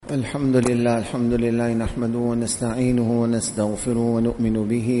الحمد لله نحمده ونستعينه ونستغفره ونؤمن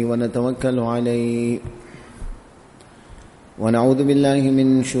به ونتوكل عليه ونعوذ بالله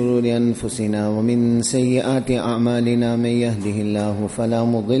من شرور أنفسنا ومن سيئات أعمالنا. من يهده الله فلا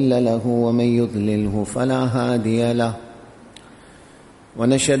مضل له ومن يضلله فلا هادي له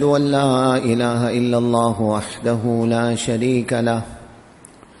ونشهد أن لا إله إلا الله وحده لا شريك له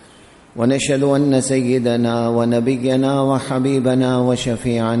ونشهد أن سيدنا ونبينا وحبيبنا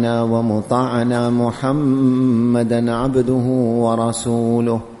وشفيعنا ومطاعنا محمدا عبده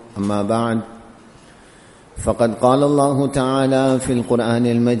ورسوله. أما بعد، فقد قال الله تعالى في القرآن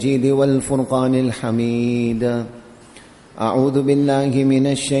المجيد والفرقان الحميد: أعوذ بالله من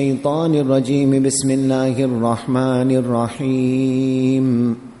الشيطان الرجيم. بسم الله الرحمن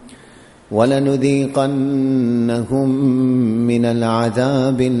الرحيم. ولنذيقنهم من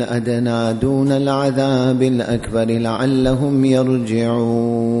العذاب الأدنى دون العذاب الأكبر لعلهم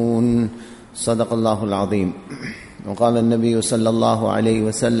يرجعون. صدق الله العظيم. وقال النبي صلى الله عليه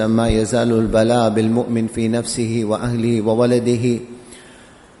وسلم: ما يزال البلاء بالمؤمن في نفسه وأهله وولده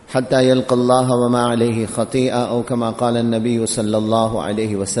حتى يلقى الله وما عليه خطيئة، أو كما قال النبي صلى الله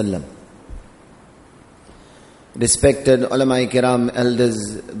عليه وسلم. Respected ulama kiram,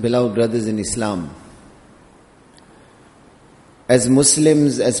 elders, beloved brothers in Islam, as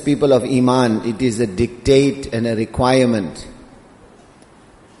Muslims, as people of Iman, it is a dictate and a requirement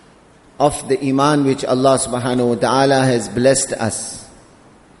of the Iman which Allah subhanahu wa ta'ala has blessed us,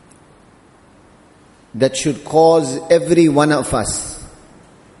 that should cause every one of us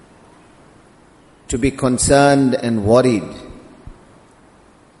to be concerned and worried.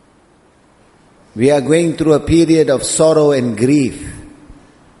 We are going through a period of sorrow and grief.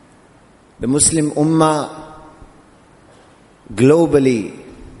 The Muslim Ummah globally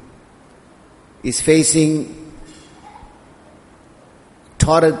is facing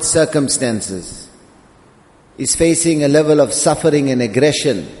torrid circumstances, is facing a level of suffering and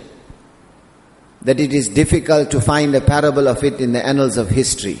aggression that it is difficult to find a parable of it in the annals of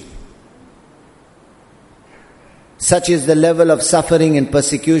history. Such is the level of suffering and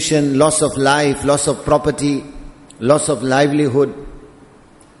persecution, loss of life, loss of property, loss of livelihood,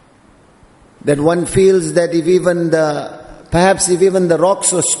 that one feels that if even the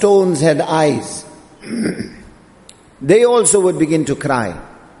rocks or stones had eyes, they also would begin to cry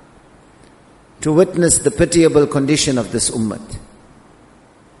to witness the pitiable condition of this ummah.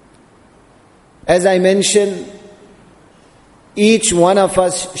 As I mentioned, each one of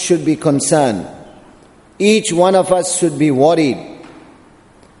us should be concerned. Each one of us should be worried.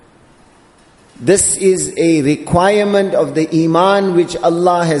 This is a requirement of the Iman which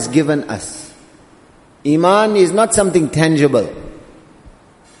Allah has given us. Iman is not something tangible.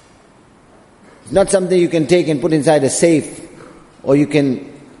 It's not something you can take and put inside a safe, or you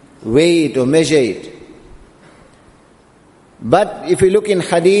can weigh it or measure it. But if we look in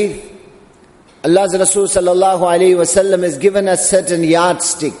hadith, Allah's Rasul sallallahu alayhi wa sallam has given us certain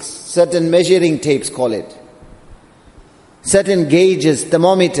yardsticks, certain measuring tapes, call it, certain gauges,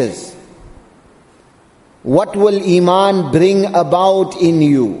 thermometers. What will Iman bring about in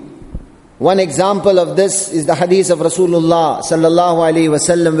you? One example of this is the hadith of Rasulullah sallallahu alayhi wa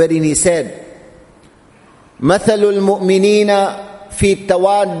sallam, wherein he said, مَثَلُ الْمُؤْمِنِينَ فِي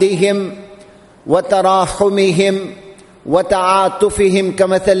تَوَادِّهِمْ وَتَرَاحُمِهِمْ وَتَعَاطُفِهِمْ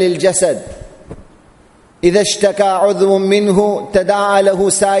كَمَثَلِ الْجَسَدِ إذا اشتكى عضو منه تداعى له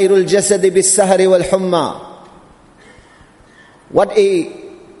سائر الجسد بالسهر والحمى. What a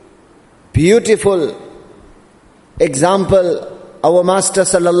beautiful example our Master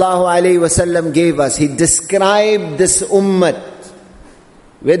sallallahu alaihi wasallam gave us. He described this ummah,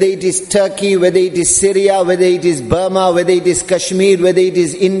 whether it is Turkey, whether it is Syria, whether it is Burma, whether it is Kashmir, whether it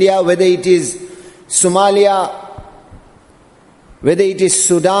is India, whether it is Somalia, whether it is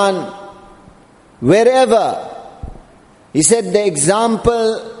Sudan, wherever. He said the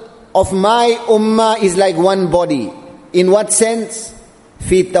example of my ummah is like one body. In what sense?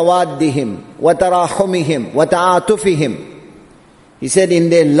 فِي تَوَادِّهِمْ وَتَرَاحُمِهِمْ وَتَعَاطُفِهِمْ. He said in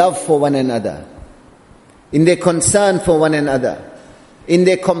their love for one another, in their concern for one another, in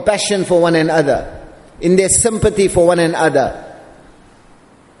their compassion for one another, in their sympathy for one another.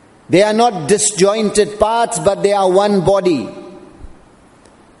 They are not disjointed parts, but they are one body.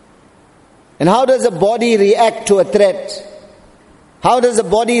 And how does a body react to a threat? How does a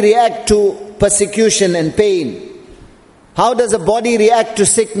body react to persecution and pain? How does a body react to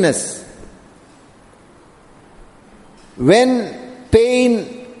sickness? When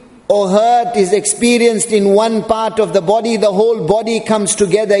pain or hurt is experienced in one part of the body, the whole body comes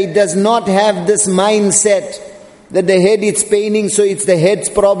together. It does not have this mindset that the head is paining, so it's the head's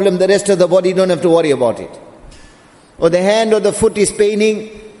problem, the rest of the body don't have to worry about it. Or the hand or the foot is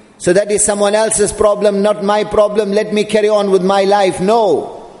paining, so that is someone else's problem, not my problem, let me carry on with my life.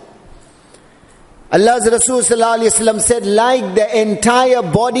 No. Allah's Rasul sallallahu alaihi wasallam said, like the entire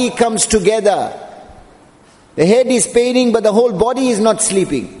body comes together. The head is paining, but the whole body is not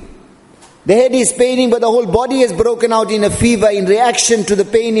sleeping. The head is paining, but the whole body has broken out in a fever in reaction to the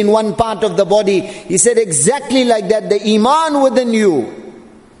pain in one part of the body. He said, exactly like that, the iman within you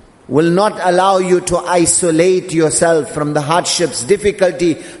will not allow you to isolate yourself from the hardships,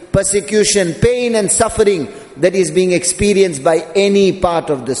 difficulty, persecution, pain and suffering that is being experienced by any part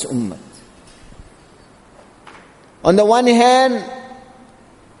of this ummah. On the one hand,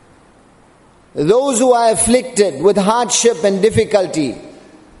 those who are afflicted with hardship and difficulty,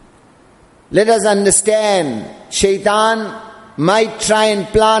 let us understand, shaitan might try and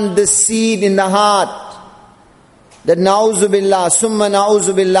plant this seed in the heart that na'uzu billah, summa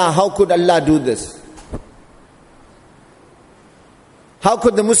na'uzu billah, how could Allah do this? How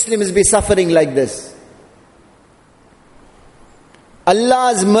could the Muslims be suffering like this?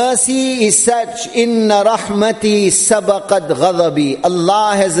 Allah's mercy is such, inna rahmati sabaqat ghadabi.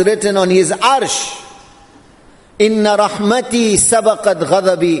 Allah has written on His arsh, inna rahmati sabaqat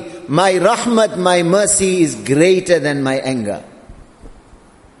ghadabi. My rahmat, my mercy is greater than my anger.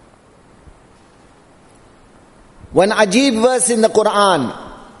 One ajib verse in the Quran.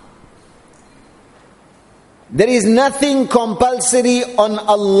 There is nothing compulsory on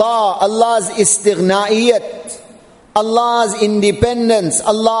Allah, Allah's istighna'iyat, Allah's independence,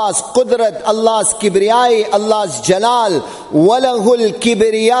 Allah's qudrat, Allah's kibriyai, Allah's jalal. وَلَهُ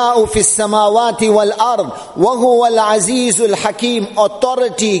الْكِبْرِيَاءُ فِي السَّمَاوَاتِ وَالْأَرْضِ وَهُوَ الْعَزِيزُ الْحَكِيمُ.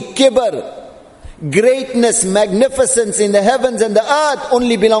 Authority, kibr, greatness, magnificence in the heavens and the earth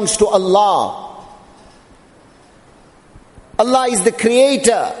only belongs to Allah. Allah is the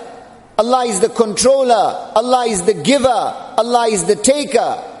creator, Allah is the controller, Allah is the giver, Allah is the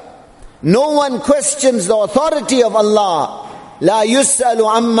taker. No one questions the authority of Allah. La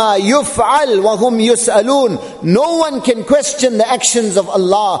yus'alu amma yuf'al wa hum yus'alun. No one can question the actions of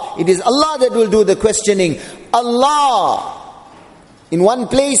Allah. It is Allah that will do the questioning. Allah, in one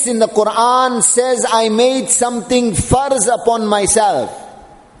place in the Quran, says, I made something farz upon myself.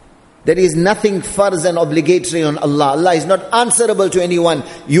 There is nothing farz and obligatory on Allah. Allah is not answerable to anyone.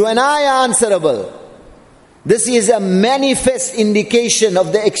 You and I are answerable. This is a manifest indication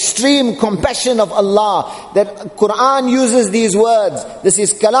of the extreme compassion of Allah, that Quran uses these words. This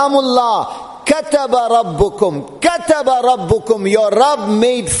is Kalamullah. Kataba Rabbukum. Kataba Rabbukum. Your Rabb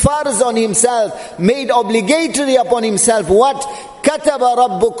made farz on Himself, made obligatory upon Himself. What? Kataba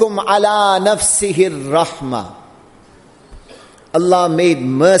Rabbukum ala nafsihi rahmah. Allah made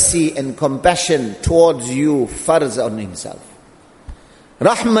mercy and compassion towards you farz on Himself.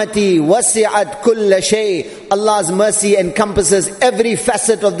 Rahmati wasi'at kulla shay. Allah's mercy encompasses every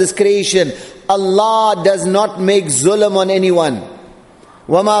facet of this creation. Allah does not make zulm on anyone.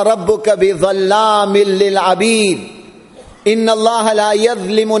 وَمَا رَبُّكَ بِظَلَّامٍ لِلْعَبِيدِ إِنَّ اللَّهَ لَا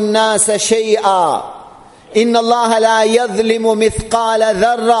يَظْلِمُ النَّاسَ شَيْئًا إِنَّ اللَّهَ لَا يَظْلِمُ مِثْقَالَ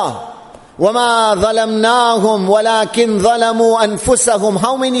ذَرَّةٍ وَمَا ظَلَمْنَاهُمْ وَلَكِنْ ظَلَمُوا أَنفُسَهُمْ.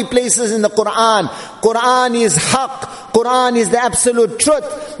 How many places in the Quran? Quran is haqq. Quran is the absolute truth.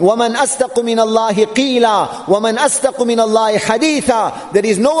 وَمَنْ أَصْدَقُ مِنَ اللَّهِ قِيلًا وَمَنْ أَصْدَقُ مِنَ اللَّهِ حَدِيثًا. There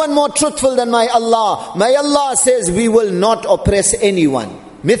is no one more truthful than my Allah. My Allah says we will not oppress anyone.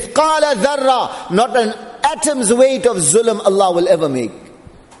 مِثْقَالَ ذَرَّةٍ. Not an atom's weight of zulm Allah will ever make.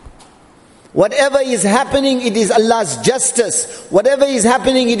 Whatever is happening, it is Allah's justice. Whatever is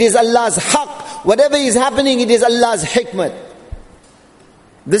happening, it is Allah's haqq. Whatever is happening, it is Allah's hikmat.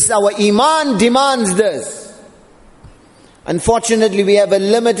 This, our iman demands this. Unfortunately, we have a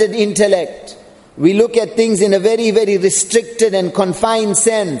limited intellect. We look at things in a very, very restricted and confined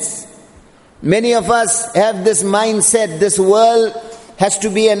sense. Many of us have this mindset, this world has to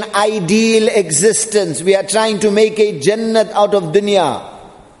be an ideal existence. We are trying to make a jannat out of dunya.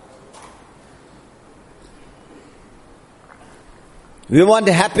 We want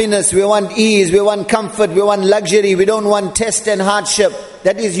happiness, we want ease, we want comfort, we want luxury, we don't want test and hardship.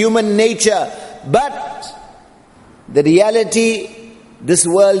 That is human nature. But the reality, this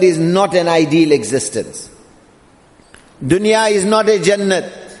world is not an ideal existence. Dunya is not a jannat.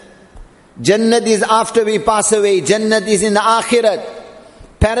 Jannat is after we pass away. Jannat is in the akhirat.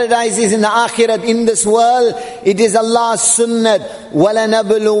 Paradise is in the akhirat. In this world, it is Allah's sunnat.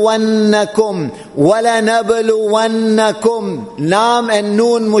 وَلَنَبْلُوَنَّكُمْ وَلَنَبْلُوَنَّكُمْ. Lam and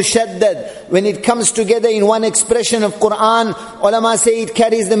noon mushaddad. when it comes together in one expression of Quran, ulama say it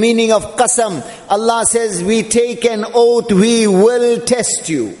carries the meaning of qasam. Allah says, we take an oath, we will test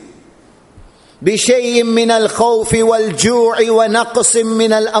you. بِشَيْءٍ مِّنَ الْخَوْفِ وَالْجُوعِ وَنَقْصٍ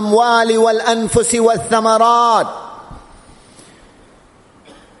مِّنَ الْأَمْوَالِ وَالْأَنفُسِ وَالثَّمَرَاتِ.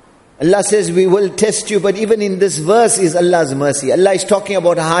 Allah says, we will test you. But even in this verse is Allah's mercy. Allah is talking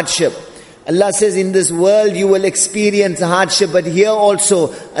about hardship. Allah says, in this world you will experience hardship. But here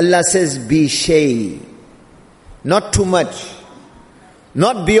also, Allah says, be shay. Not too much.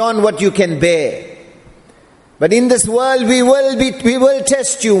 Not beyond what you can bear. But in this world we will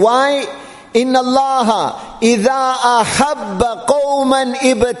test you. Why? Inna Allah idha ahabba qawman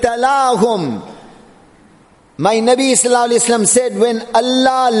ibtalahum. My Nabi sallallahu alayhi wa sallam said, when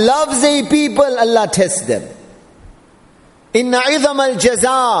Allah loves a people, Allah tests them. Inna idham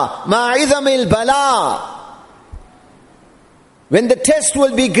al-jaza ma idham al-bala. When the test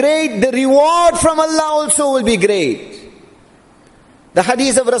will be great, the reward from Allah also will be great. The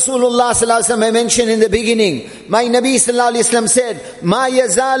hadith of Rasulullah sallallahu alayhi wa sallam I mentioned in the beginning. My Nabi sallallahu alayhi wa sallam said, ma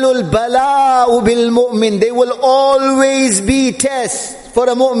yazalul bala'u bil mu'min. There will always be tests for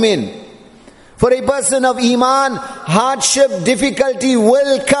a mu'min. For a person of Iman, hardship, difficulty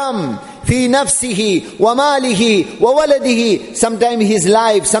will come. Fi nafsihi, wa malihi, wa waladihi. Sometimes his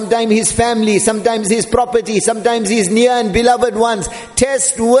life, sometimes his family, sometimes his property, sometimes his near and beloved ones.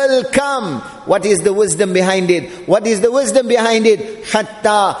 Test will come. What is the wisdom behind it? What is the wisdom behind it?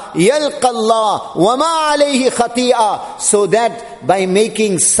 Hatta yalqa Allah wa ma alayhi khati'a. So that by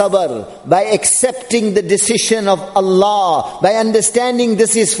making sabr, by accepting the decision of Allah, by understanding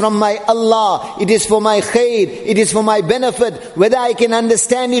this is from my Allah, it is for my khair, it is for my benefit, whether I can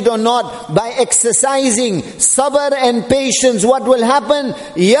understand it or not, by exercising sabr and patience, what will happen?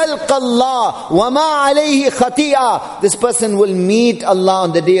 Yalqa Allah wa ma alayhi khati'a. This person will meet Allah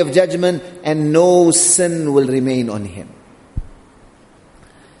on the day of judgment and no sin will remain on him.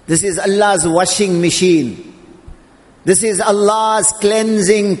 This is Allah's washing machine. This is Allah's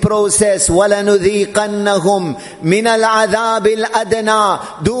cleansing process. وَلَنُذِيقَنَّهُمْ مِنَ الْعَذَابِ الْأَدْنَى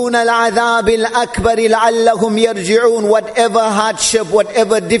دُونَ الْعَذَابِ الْأَكْبَرِ لَعَلَّهُمْ يَرْجِعُونَ. Whatever hardship,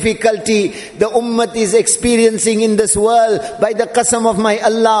 whatever difficulty the ummah is experiencing in this world, by the qasam of my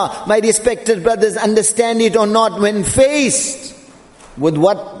Allah, my respected brothers, understand it or not, when faced with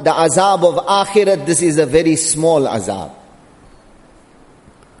what the azab of akhirat, this is a very small azab.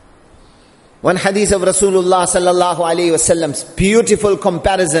 One hadith of Rasulullah sallallahu alayhi wasallam's beautiful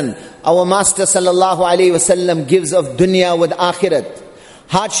comparison. Our Master sallallahu alayhi wasallam gives of dunya with akhirat.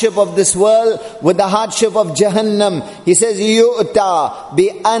 Hardship of this world with the hardship of Jahannam. He says, yu'ta bi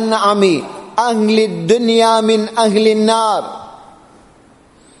an'ami ahli dunya min ahli nar.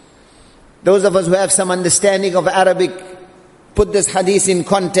 Those of us who have some understanding of Arabic, put this hadith in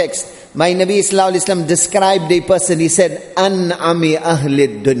context. My Nabi sallallahu alayhi wa sallam described a person. He said, an'ami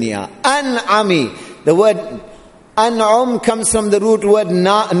ahli dunya. An'ami. The word an'um comes from the root word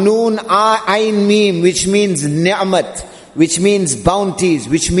noon ayn mim, which means ni'mat, which means bounties,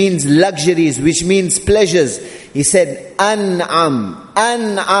 which means luxuries, which means pleasures. He said, an'am.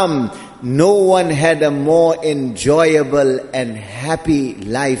 No one had a more enjoyable and happy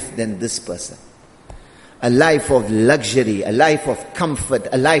life than this person. A life of luxury, a life of comfort,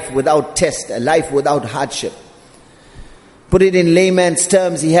 a life without test, a life without hardship. Put it in layman's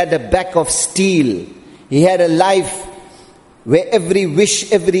terms, he had a back of steel. He had a life where every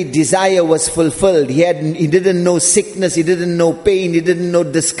wish, every desire was fulfilled. He didn't know sickness, he didn't know pain, he didn't know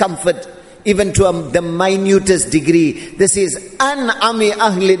discomfort, even to the minutest degree. This is an'ami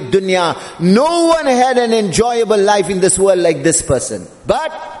ahli dunya. No one had an enjoyable life in this world like this person.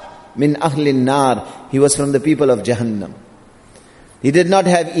 But min ahli nar, he was from the people of Jahannam. He did not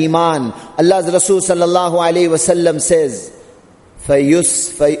have iman. Allah's Rasul sallallahu alayhi wa sallam says,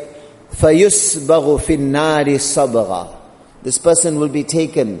 فَيُسْبَغُ فِي النَّارِ صَبْغًا. This person will be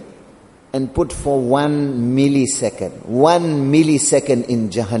taken and put for 1 millisecond. 1 millisecond in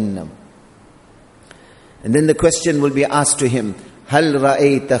Jahannam. And then the question will be asked to him, هَلْ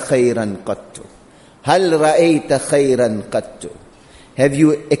رَأَيْتَ خَيْرًا قَطُّ هَلْ رَأَيْتَ خَيْرًا قَطُّ. Have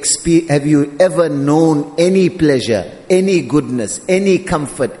you ever known any pleasure, any goodness, any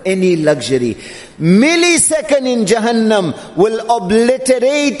comfort, any luxury? Millisecond in Jahannam will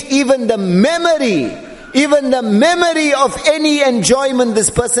obliterate even the memory of any enjoyment this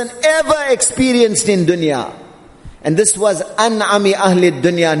person ever experienced in dunya. And this was an'ami ahli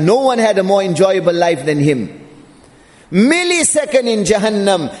dunya. No one had a more enjoyable life than him. Millisecond in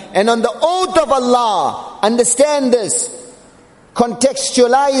Jahannam. And on the oath of Allah, understand this,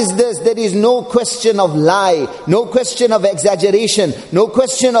 Contextualize this. There is no question of lie, no question of exaggeration, no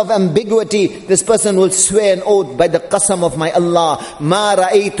question of ambiguity. This person will swear an oath by the qasam of my Allah. Ma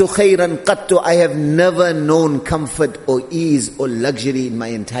ra'aytu khayran qattu. I have never known comfort or ease or luxury in my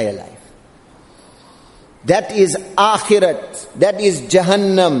entire life. That is akhirat. That is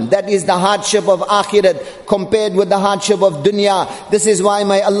Jahannam. That is the hardship of akhirat compared with the hardship of dunya. This is why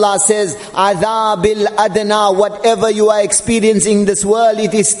my Allah says, Azabil adna. Whatever you are experiencing in this world,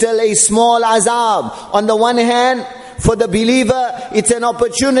 it is still a small azab. On the one hand, for the believer, it's an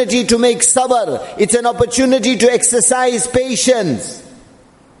opportunity to make sabr. It's an opportunity to exercise patience.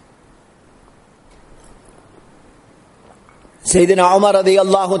 Sayyidina Umar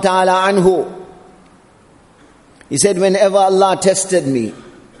radiyallahu ta'ala anhu, he said, whenever Allah tested me,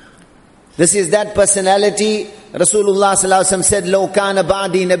 this is that personality. Rasulullah sallallahu alaihi wasallam said, "Law kana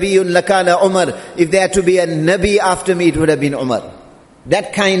ba'di nabiyyun lakana Umar." If there had to be a nabi after me, it would have been Umar.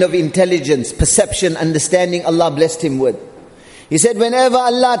 That kind of intelligence, perception, understanding, Allah blessed him with. He said, whenever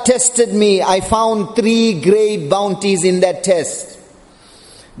Allah tested me, I found 3 great bounties in that test.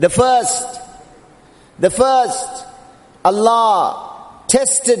 The first, Allah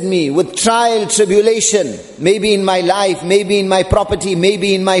tested me with trial, tribulation, maybe in my life, maybe in my property,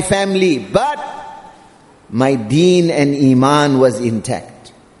 maybe in my family, but my deen and iman was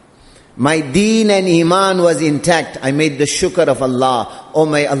intact. My deen and iman was intact. I made the shukr of Allah. Oh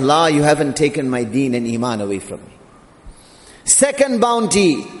my Allah, you haven't taken my deen and iman away from me. Second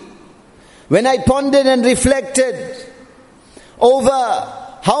bounty, when I pondered and reflected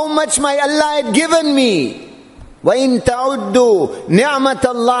over how much my Allah had given me, وَإِن تَعُدُّوا نِعْمَةَ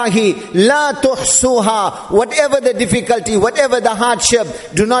اللَّهِ لَا تُحْصُوهَا. Whatever the difficulty, whatever the hardship,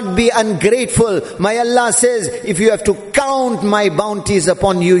 do not be ungrateful. My Allah says, if you have to count my bounties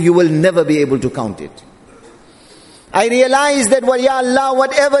upon you, you will never be able to count it. I realize that, well, Ya Allah,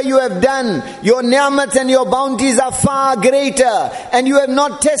 whatever you have done, your ni'mat and your bounties are far greater, and you have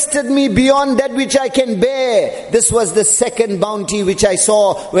not tested me beyond that which I can bear. This was the second bounty which I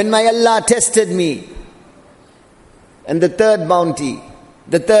saw when my Allah tested me. And the third bounty,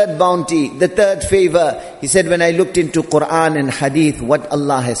 the third favor, he said, when I looked into Quran and Hadith, what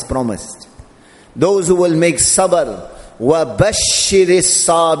Allah has promised. Those who will make sabr, وَبَشِّرِ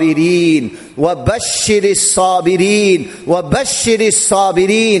الصَّابِرِينَ وَبَشِّرِ الصَّابِرِينَ وَبَشِّرِ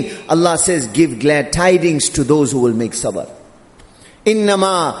الصَّابِرِينَ. Allah says, give glad tidings to those who will make sabr.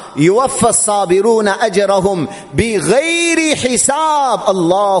 إِنَّمَا يُوَفَّى الصَّابِرُونَ أَجْرَهُمْ بِغَيْرِ حِسَابٍ.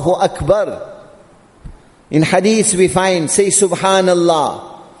 Allahu Akbar. In hadith we find, say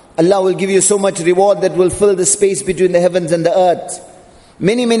Subhanallah, Allah will give you so much reward that will fill the space between the heavens and the earth.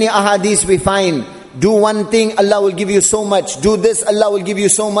 Many ahadith we find, do one thing, Allah will give you so much. Do this, Allah will give you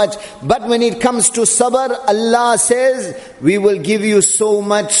so much. But when it comes to sabr, Allah says, we will give you so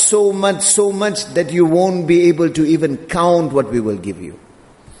much that you won't be able to even count what we will give you.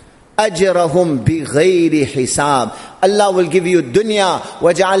 أَجْرَهُمْ بِغَيْرِ حِسَابٍ. Allah will give you dunya.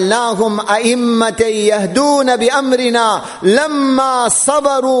 وَجَعَلْنَاهُمْ أَئِمَّةً يَهْدُونَ بِأَمْرِنَا لَمَّا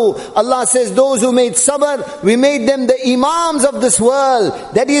صَبَرُوا. Allah says, those who made sabr, we made them the imams of this world.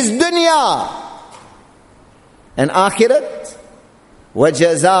 That is dunya. And akhirat,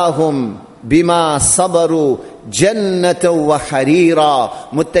 وَجَزَاهُمْ بِمَا صَبَرُوا جنة وحريرا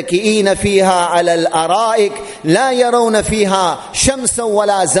متكئين فيها على الأرائك لا يرون فيها شمسا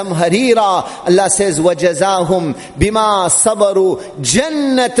ولا زمهريرا. Allah says, وَجَزَاهُمْ بِمَا صَبَرُوا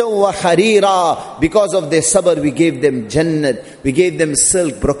جَنَّةً وَحَرِيرًا. Because of their sabr, we gave them jannat, we gave them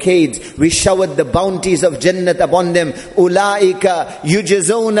silk, brocades, we showered the bounties of jannat upon them. أُولَٰئِكَ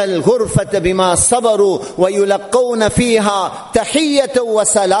يُجْزَوْنَ الْغُرْفَةَ بِمَا صَبَرُوا وَيُلَقَّوْنَ فِيهَا تَحِيَّةً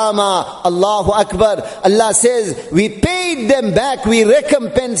وَسَلَامًا. Allahu Akbar. Allah says, we paid them back, we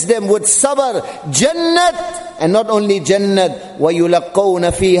recompensed them with sabr, jannat, and not only jannat, وَيُلَقَّوْنَ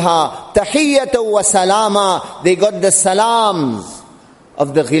فِيهَا تَحِيَّةً وَسَلَامًا. They got the salams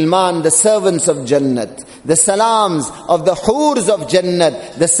of the ghilman, the servants of jannat, the salams of the hurs of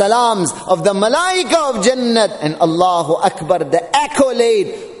jannat, the salams of the malaika of jannat, and Allahu Akbar, the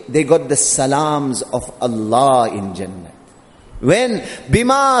accolade, they got the salams of Allah in jannat. When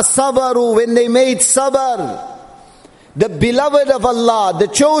bima sabaru, when they made sabr, the beloved of Allah, the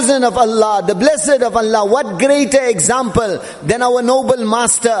chosen of Allah, the blessed of Allah, what greater example than our noble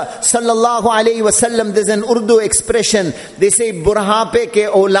master sallallahu alaihi wasallam. There's an Urdu expression, they say, burhape ke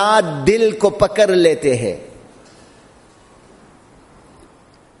aulad dil ko pakar lete hai.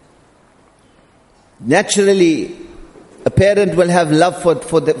 Naturally, a parent will have love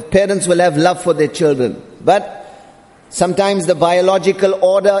parents will have love for their children, but sometimes the biological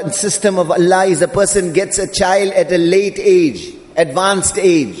order and system of Allah is a person gets a child at a late age. advanced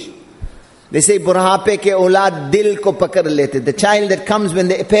age. They say, burhape ke aulad dil ko pakad lete. The child that comes when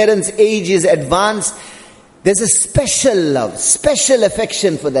the parent's age is advanced, there's a special love, special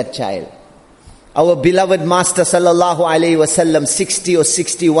affection for that child. Our beloved Master sallallahu alaihi wasallam, 60 or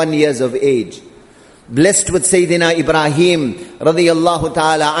 61 years of age, blessed with Sayyidina Ibrahim radiyallahu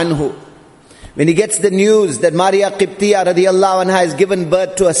ta'ala anhu. When he gets the news that Maria Qibtiyya radiyallahu anha has given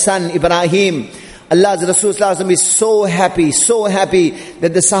birth to a son, Ibrahim, Allah's Rasul sallallahu alaihi wasallam is so happy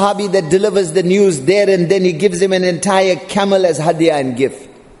that the Sahabi that delivers the news there and then, he gives him an entire camel as hadiyah and gift.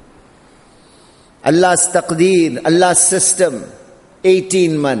 Allah's taqdeer, Allah's system,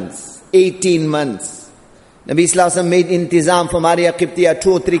 18 months. Nabi sallallahu alaihi wasallam made intizam for Maria Qibtiyya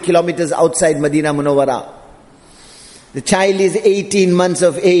 2 or 3 kilometers outside Madinah Munawwara. The child is 18 months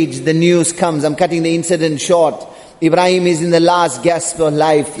of age. The news comes. I'm cutting the incident short. Ibrahim is in the last gasp of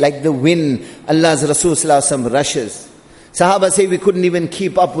life. Like the wind, Allah's Rasul sallallahu alaihi wasallam rushes. Sahaba say we couldn't even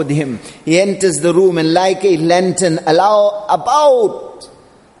keep up with him. He enters the room and like a lantern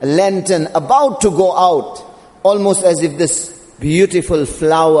about to go out, almost as if this beautiful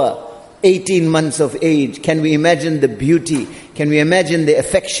flower, 18 months of age. Can we imagine the beauty? Can we imagine the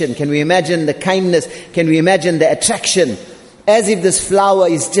affection? Can we imagine the kindness? Can we imagine the attraction? As if this flower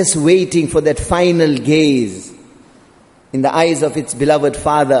is just waiting for that final gaze in the eyes of its beloved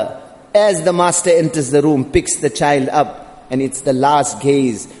father. As the master enters the room, picks the child up, and it's the last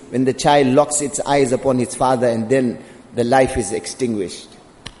gaze when the child locks its eyes upon its father, and then the life is extinguished.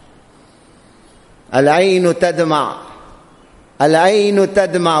 Al-Ainu Tadma. Al-Ainu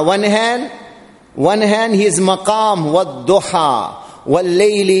Tadma. One hand his maqam wad-duha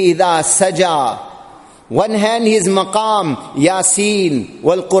wal-layli idha saja. One hand his maqam Yasin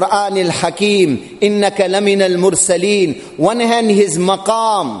wal-Qur'an al-Hakim innaka lamina al-mursaleen. One hand his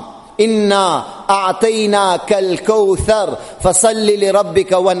maqam Inna a'tainaka al-kawthar fasalli li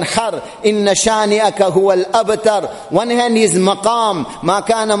rabbika wanhar inna shani'aka huwa al-abtar. One hand is maqam ma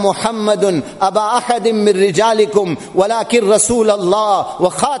kana Muhammadun aba ahadin min rijalikum walakin Rasulallah wa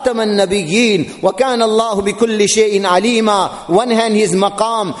khataman nabiyyin wa kana Allah bi kulli shay'in alima. One hand is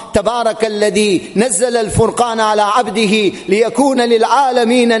maqam tabaraka alladhi nazzala al-furqana ala abdihi liyakuna lil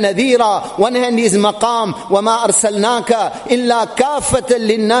alamin nadhira. One hand is maqam wa ma arsalnaka illa kaffatan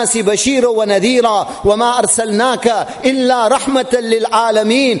lin nasi بشيرا ونذيرا وما أرسلناك إلا رحمة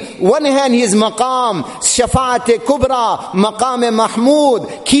للعالمين. One hand his maqam شفاعة كبرى مقام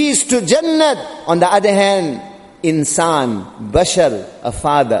محمود, keys to Jannat. On the other hand, insan, bashar, a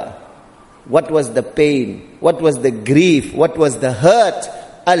father. What was the pain? What was the grief? What was the hurt?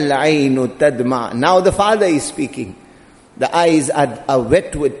 Al-Ainu Tadma. Now the father is speaking. The eyes are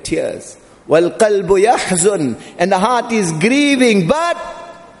wet with tears. وَالْقَلْبُ يَحْزُنُ. And the heart is grieving, but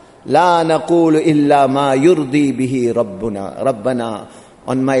La naqulu illa ma yurdi bihi Rabbana.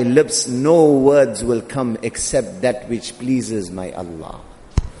 On my lips no words will come except that which pleases my Allah.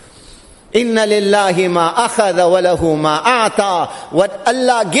 Inna lillahi ma akhadha wa lahu ma a'ta. What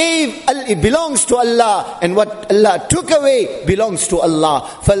Allah gave, it belongs to Allah, and what Allah took away belongs to Allah.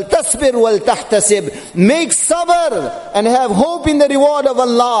 Faltasbir wal tahtasib. Make sabr and have hope in the reward of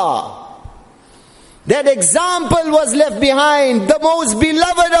Allah. That example was left behind. The most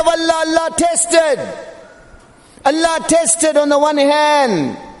beloved of Allah, Allah tested on the one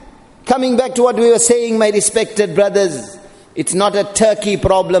hand. Coming back to what we were saying, my respected brothers, it's not a Turkey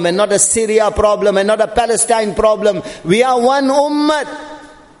problem and not a Syria problem and not a Palestine problem. We are one ummah.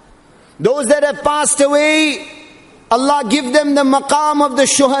 Those that have passed away, Allah give them the maqam of the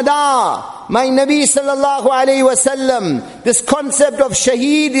shuhada. My Nabi sallallahu alayhi wasallam, this concept of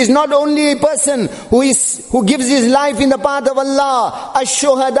shaheed is not only a person who gives his life in the path of Allah.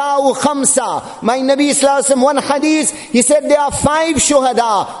 Ash-shuhada'u khamsa. My Nabi sallallahu alayhi wasallam, one hadith, he said there are 5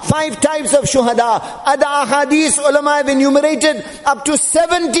 shuhada, 5 types of shuhada. Other hadith ulama have enumerated up to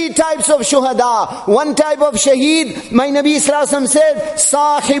 70 types of shuhada. One type of shaheed, my Nabi sallallahu alayhi wasallam said,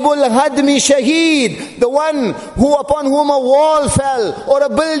 sahibul hadmi shaheed, the one upon whom a wall fell or a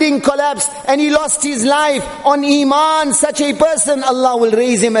building collapsed and he lost his life on iman. Such a person, Allah will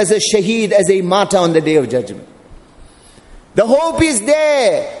raise him as a shaheed, as a martyr on the day of judgment. The hope is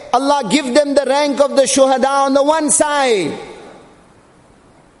there. Allah give them the rank of the shuhada on the one side.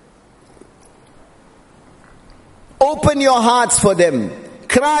 Open your hearts for them.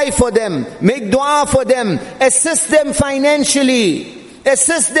 Cry for them. Make dua for them. Assist them financially.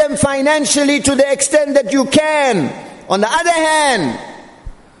 Assist them financially to the extent that you can. On the other hand,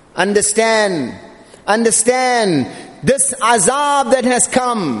 understand this azab that has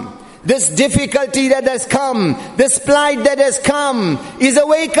come, This difficulty that has come, this plight that has come is a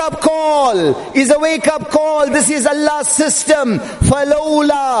wake-up call. Is a wake-up call. This is Allah's system.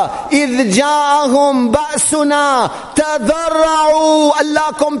 فَلَوْلَا إِذْ جَاءَهُمْ بَأْسُنَا تَضَرَّعُوا.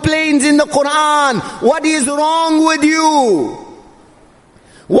 Allah complains in the Quran. What is wrong with you?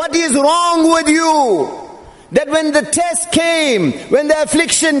 What is wrong with you? That when the test came, when the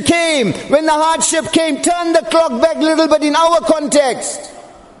affliction came, when the hardship came, turn the clock back a little bit in our context.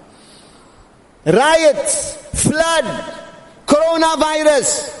 Riots, flood,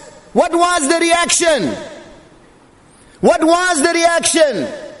 coronavirus. What was the reaction? What was the reaction?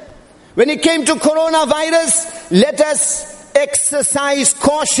 When it came to coronavirus, let us exercise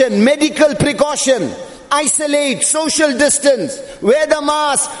caution, medical precaution, isolate, social distance, wear the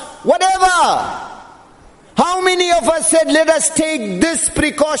mask, whatever. How many of us said, let us take this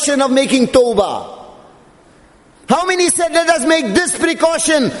precaution of making tawbah? How many said, let us make this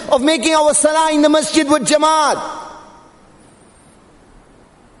precaution of making our salah in the masjid with jamaat?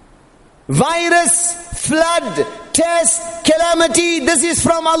 Virus, flood, test, calamity, this is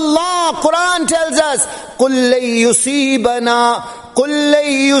from Allah. Quran tells us, قُلْ لَن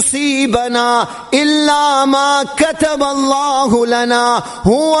يُصِيبَنَا إِلَّا مَا كَتَبَ اللَّهُ لَنَا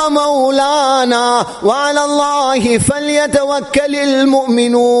هُوَ مَوْلَانَا وَعَلَى اللَّهِ فَلْيَتَوَكَّلِ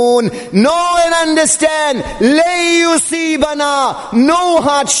الْمُؤْمِنُونَ. Know and understand, لَن يُصِيبَنَا, no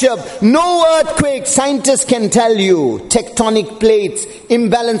hardship, no earthquake. Scientists can tell you, tectonic plates,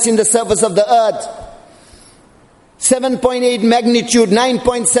 imbalance in the surface of the earth, 7.8 magnitude,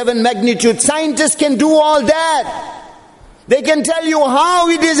 9.7 magnitude. Scientists can do all that. They can tell you how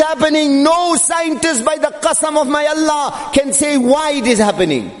it is happening. No scientist, by the qasam of my Allah, can say why it is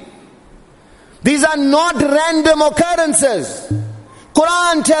happening. These are not random occurrences.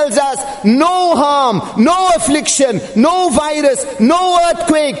 Quran tells us, no harm, no affliction, no virus, no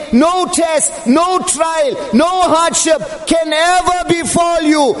earthquake, no test, no trial, no hardship can ever befall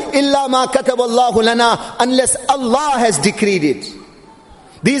you illa ma kataballahu lana, unless Allah has decreed it.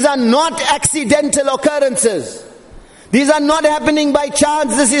 These are not accidental occurrences. These are not happening by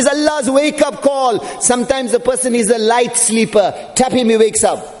chance. This is Allah's wake-up call. Sometimes the person is a light sleeper. Tap him, he wakes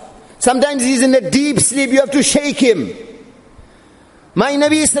up. Sometimes he's in a deep sleep. You have to shake him. My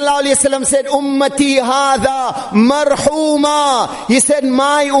Nabi sallallahu alayhi wa sallam said, Ummati hadha marhuma. He said,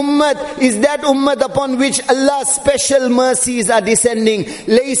 my ummat is that ummat upon which Allah's special mercies are descending.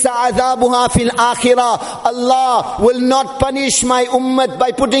 Laysa adhabuha fil akhirah. Allah will not punish my ummat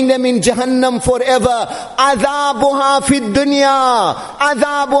by putting them in Jahannam forever. Adhabuha fid dunya.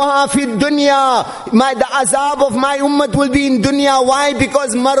 Adhabuha fid dunya. The azab of my ummat will be in dunya. Why?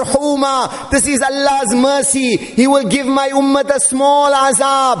 Because marhuma. This is Allah's mercy. He will give my ummat a small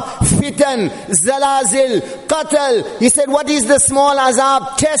azab, fitan, zalazil, qatl. He said, what is the small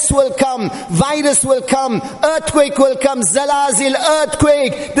azab? Tests will come, virus will come, earthquake will come, zalazil,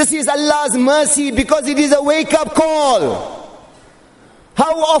 earthquake. This is Allah's mercy because it is a wake-up call.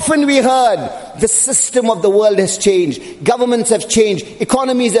 How often we heard, the system of the world has changed, governments have changed,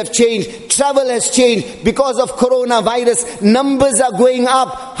 economies have changed, travel has changed because of coronavirus, numbers are going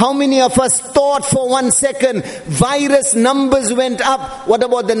up. How many of us thought for 1 second, virus numbers went up? What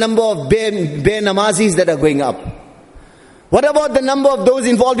about the number of bare namazis that are going up? What about the number of those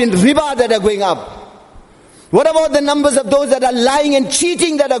involved in riba that are going up? What about the numbers of those that are lying and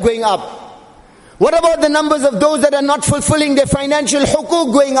cheating that are going up? What about the numbers of those that are not fulfilling their financial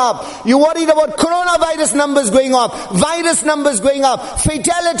hukuk going up? You worried about coronavirus numbers going up, virus numbers going up,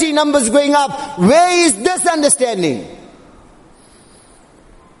 fatality numbers going up. Where is this understanding?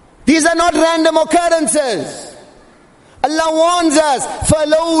 These are not random occurrences. Allah warns us,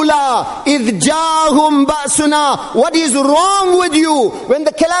 فَلَوْلَا إِذْ جَاءَهُمْ بَأْسُنَا. What is wrong with you? When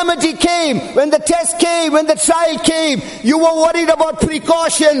the calamity came, when the test came, when the trial came, you were worried about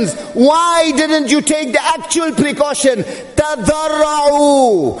precautions. Why didn't you take the actual precaution?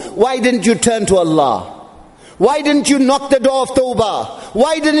 تَضَرَّعُوا. Why didn't you turn to Allah? Why didn't you knock the door of tawbah?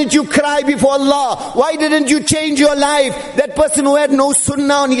 Why didn't you cry before Allah? Why didn't you change your life? That person who had no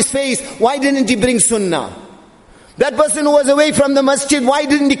sunnah on his face, why didn't he bring sunnah? That person who was away from the masjid, why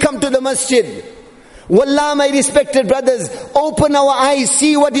didn't he come to the masjid? Wallah, my respected brothers, open our eyes,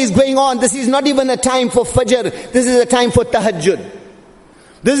 see what is going on. This is not even a time for fajr. This is a time for tahajjud.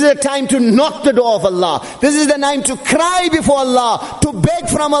 This is a time to knock the door of Allah. This is the time to cry before Allah, to beg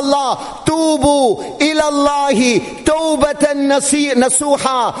from Allah, وَتُوبُوا إِلَى اللَّهِ تَوْبَةً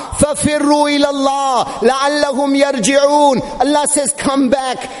نَصُوحًا فَفِرُّوا إِلَى اللَّهِ لَعَلَّهُمْ يَرْجِعُونَ. Allah says, come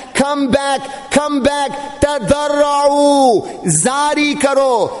back, come back, come back. تَضَرَّعُوا, zari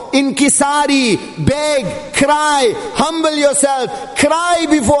karo, inkisari, beg, cry, humble yourself, cry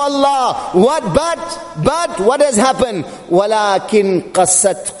before Allah. What? But what has happened? وَلَكِنْ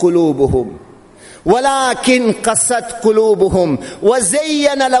قَسَّتْ قُلُوبُهُمْ ولكن قست قلوبهم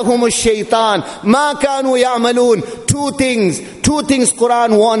وزين لهم الشيطان ما كانوا يعملون. Two things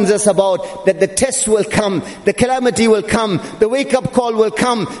Quran warns us about, that the test will come, the calamity will come, the wake up call will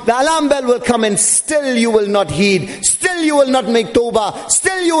come, the alarm bell will come, and still you will not heed, still you will not make tawbah,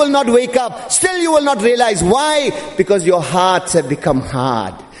 still you will not wake up, still you will not realize. Why? Because your hearts have become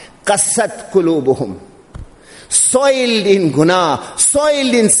hard. قست قلوبهم, soiled in guna,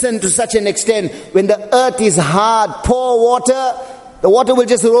 soiled in sin to such an extent, when the earth is hard, pour water, the water will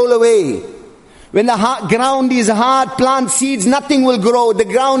just roll away. When the ground is hard, plant seeds, nothing will grow. The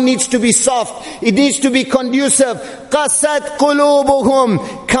ground needs to be soft. It needs to be conducive. Qasat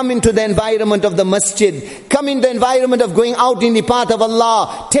qulubuhum. Come into the environment of the masjid. Come in the environment of going out in the path of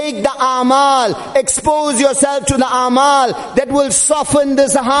Allah. Take the amal. Expose yourself to the amal that will soften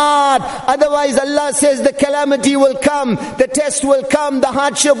this heart. Otherwise, Allah says the calamity will come. The test will come. The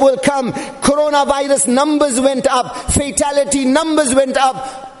hardship will come. Coronavirus numbers went up. Fatality numbers went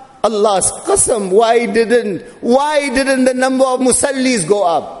up. Allah's qasam, why didn't the number of musallis go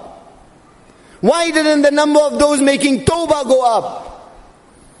up? Why didn't the number of those making tawbah go up?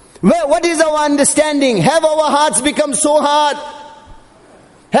 What is our understanding? Have our hearts become so hard?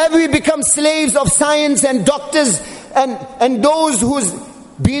 Have we become slaves of science and doctors and those whose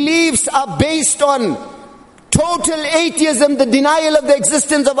beliefs are based on total atheism, the denial of the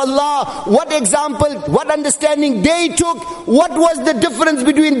existence of Allah? What example, what understanding they took? What was the difference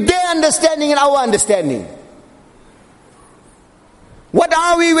between their understanding and our understanding? What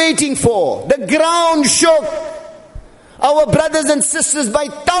are we waiting for? The ground shook. Our brothers and sisters by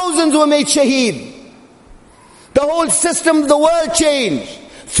thousands were made shaheed. The whole system of the world changed.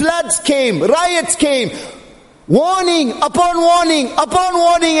 Floods came, riots came, warning upon warning upon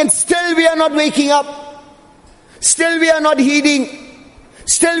warning, and still we are not waking up. Still we are not heeding.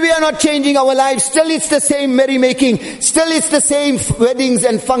 Still we are not changing our lives. Still it's the same merrymaking. Still it's the same weddings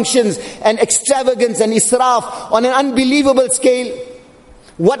and functions and extravagance and israf on an unbelievable scale.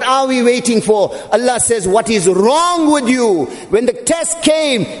 What are we waiting for? Allah says, what is wrong with you? When the test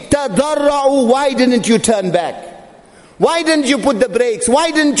came, tadarra'u, why didn't you turn back? Why didn't you put the brakes?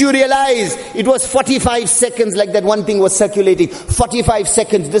 Why didn't you realize it was 45 seconds, like that one thing was circulating? 45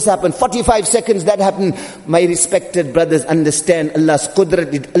 seconds this happened, 45 seconds that happened. My respected brothers, understand Allah's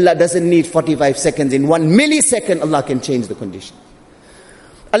qudrat. Allah doesn't need 45 seconds. In 1 millisecond, Allah can change the condition.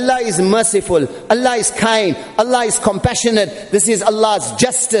 Allah is merciful, Allah is kind, Allah is compassionate. This is Allah's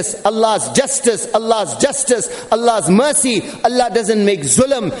justice, Allah's justice, Allah's justice, Allah's mercy. Allah doesn't make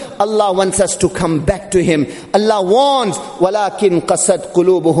zulm. Allah wants us to come back to Him. Allah warns, وَلَكِنْ قَسَتْ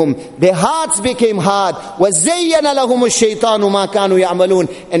قُلُوبُهُمْ. Their hearts became hard. وَزَيَّنَ لَهُمُ الشَّيْطَانُ مَا كَانُوا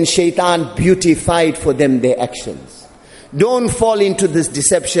يَعْمَلُونَ. And shaitan beautified for them their actions. Don't fall into this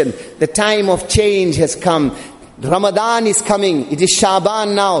deception. The time of change has come. Ramadan is coming. It is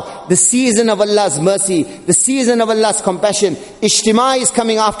Shaban now. The season of Allah's mercy. The season of Allah's compassion. Ijtima is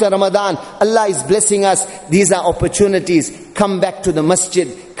coming after Ramadan. Allah is blessing us. These are opportunities. Come back to the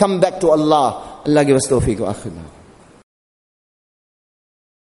masjid. Come back to Allah. Allah give us tawfiq wa akhirah.